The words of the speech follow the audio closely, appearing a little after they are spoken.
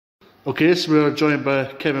Okay, so we're joined by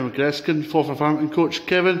Kevin McGreskin, Forfar Farmington coach.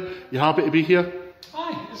 Kevin, you happy to be here?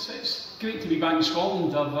 Aye, it's great to be back in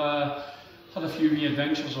Scotland. I've had a few wee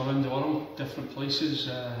adventures around the world, different places,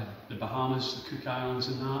 the Bahamas, the Cook Islands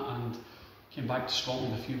and that, and came back to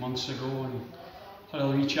Scotland a few months ago and had a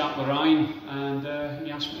wee chat with Ryan, and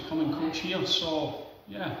he asked me to come and coach here, so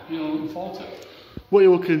yeah, really looking forward to it. What are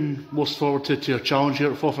you looking most forward to your challenge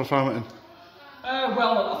here at Forfar Farmington?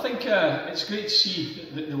 Well, I think it's great to see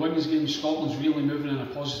that the women's game in Scotland's really moving in a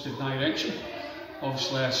positive direction.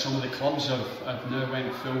 Obviously, some of the clubs have now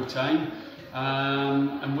went full time,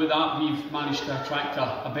 and with that, we've managed to attract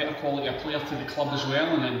a better quality of player to the club as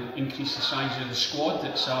well, and then increase the size of the squad.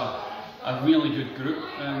 It's a really good group,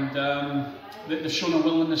 and they've shown a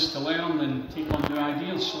willingness to learn and take on new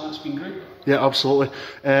ideas, so that's been great. Yeah, absolutely.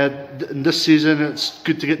 In this season, it's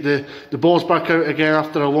good to get the balls back out again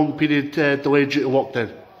after a long period delayed due to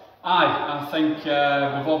lockdown. Aye, I think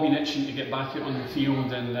we've all been itching to get back out on the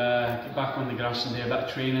field and get back on the grass and do a bit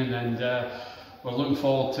of training, and we're looking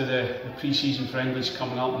forward to the pre-season friendlies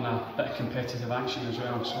coming up and a bit of competitive action as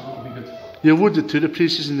well, so that'll be good. You alluded to the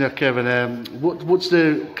pre-season there, Kevin. What's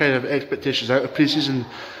the kind of expectations out of pre-season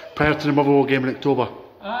prior to the Motherwell game in October?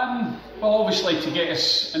 Well, obviously to get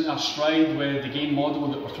us in our stride with the game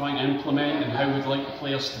model that we're trying to implement and how we'd like the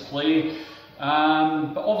players to play.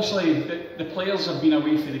 But obviously the players have been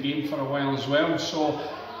away for the game for a while as well, so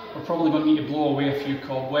we're probably going to need to blow away a few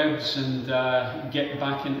cobwebs and get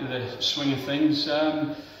back into the swing of things.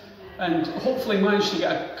 And hopefully manage to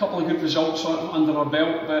get a couple of good results under our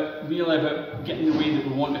belt, but really about getting the way that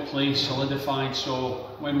we want to play solidified,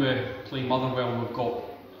 so when we play Motherwell we've got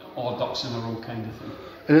all ducks in a row kind of thing.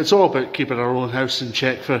 And it's all about keeping our own house in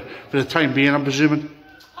check for the time being, I'm presuming?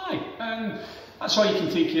 Aye, that's all you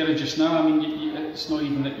can take care of just now. I mean, it's not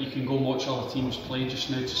even that you can go and watch other teams play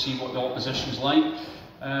just now to see what the opposition's like.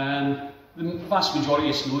 The vast majority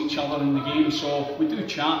of us know each other in the game, so we do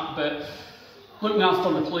chat, but looking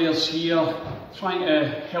after the players here, trying to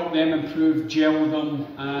help them improve, gel them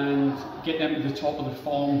and get them to the top of the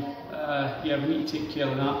form. Yeah, we need to take care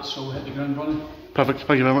of that, so we'll hit the ground running. Perfect,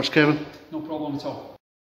 thank you very much, Kevin. No problem at all.